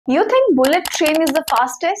You think bullet train is the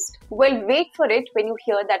fastest? Well, wait for it when you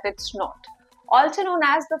hear that it's not. Also known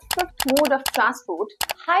as the fifth mode of transport,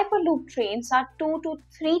 Hyperloop trains are 2 to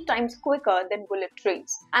 3 times quicker than bullet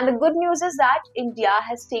trains. And the good news is that India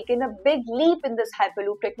has taken a big leap in this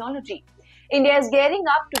Hyperloop technology. India is gearing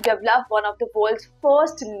up to develop one of the world's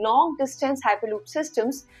first long-distance Hyperloop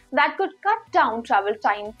systems that could cut down travel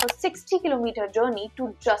time for 60-kilometer journey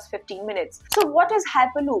to just 15 minutes. So what is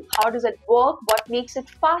Hyperloop? How does it work? What makes it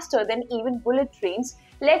faster than even bullet trains?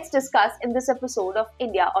 Let's discuss in this episode of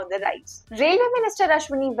India on the Rise. Railway Minister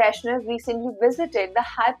Ashwini Vaishnav recently visited the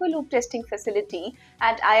Hyperloop testing facility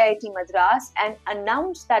at IIT Madras and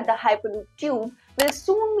announced that the Hyperloop tube will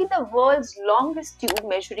soon be the world's longest tube,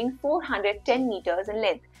 measuring 410 meters in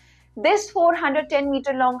length. This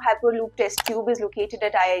 410-meter long Hyperloop test tube is located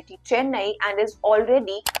at IIT Chennai and is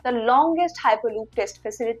already the longest Hyperloop test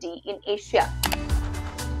facility in Asia.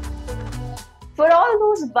 For all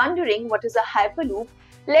those wondering what is a Hyperloop,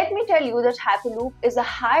 let me tell you that Hyperloop is a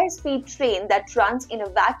high-speed train that runs in a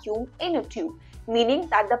vacuum in a tube, meaning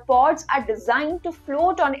that the pods are designed to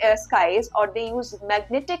float on air skies, or they use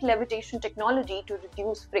magnetic levitation technology to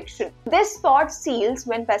reduce friction. This pod seals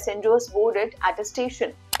when passengers board it at a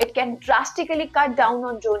station. It can drastically cut down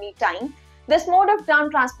on journey time. This mode of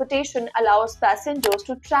ground transportation allows passengers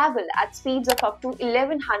to travel at speeds of up to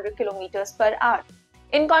 1100 kilometers per hour.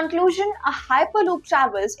 In conclusion, a Hyperloop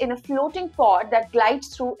travels in a floating pod that glides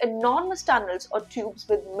through enormous tunnels or tubes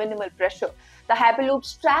with minimal pressure. The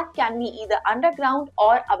Hyperloop's track can be either underground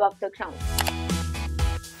or above the ground.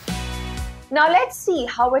 Now let's see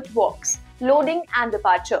how it works. Loading and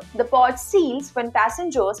departure. The pod seals when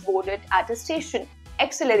passengers board it at a station.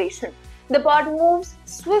 Acceleration. The pod moves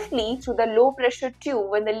swiftly through the low-pressure tube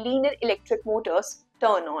when the linear electric motors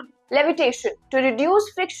turn on. Levitation. To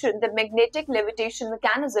reduce friction, the magnetic levitation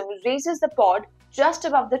mechanism raises the pod just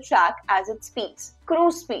above the track as it speeds.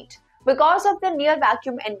 Cruise speed. Because of the near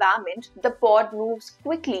vacuum environment, the pod moves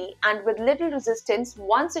quickly and with little resistance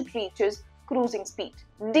once it reaches cruising speed.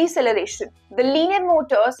 Deceleration. The linear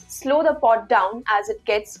motors slow the pod down as it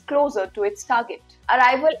gets closer to its target.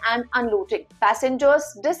 Arrival and unloading.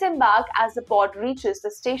 Passengers disembark as the pod reaches the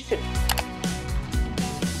station.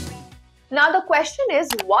 Now the question is,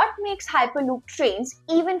 what makes Hyperloop trains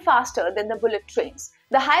even faster than the bullet trains?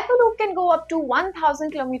 The Hyperloop can go up to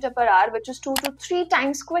 1000 km per hour, which is 2 to 3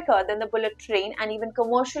 times quicker than the bullet train and even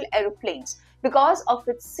commercial aeroplanes, because of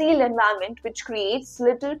its sealed environment, which creates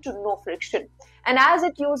little to no friction. And as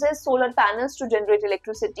it uses solar panels to generate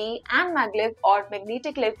electricity and maglev or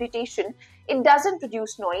magnetic levitation, it doesn't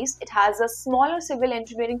produce noise. It has a smaller civil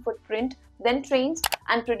engineering footprint than trains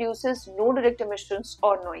and produces no direct emissions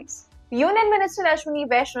or noise. Union Minister Ashwini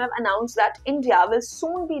Vaishnav announced that India will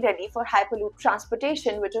soon be ready for Hyperloop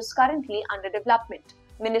transportation, which is currently under development.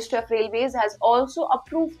 Ministry of Railways has also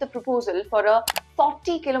approved the proposal for a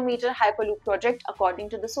 40-kilometer Hyperloop project according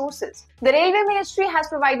to the sources. The Railway Ministry has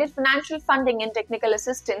provided financial funding and technical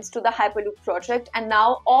assistance to the Hyperloop project, and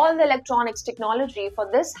now all the electronics technology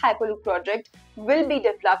for this Hyperloop project will be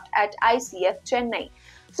developed at ICF Chennai.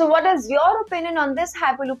 So what is your opinion on this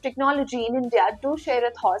Hyperloop technology in India? Do share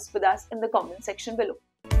your thoughts with us in the comment section below.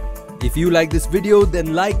 If you like this video,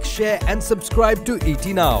 then like, share and subscribe to ET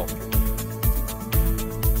Now.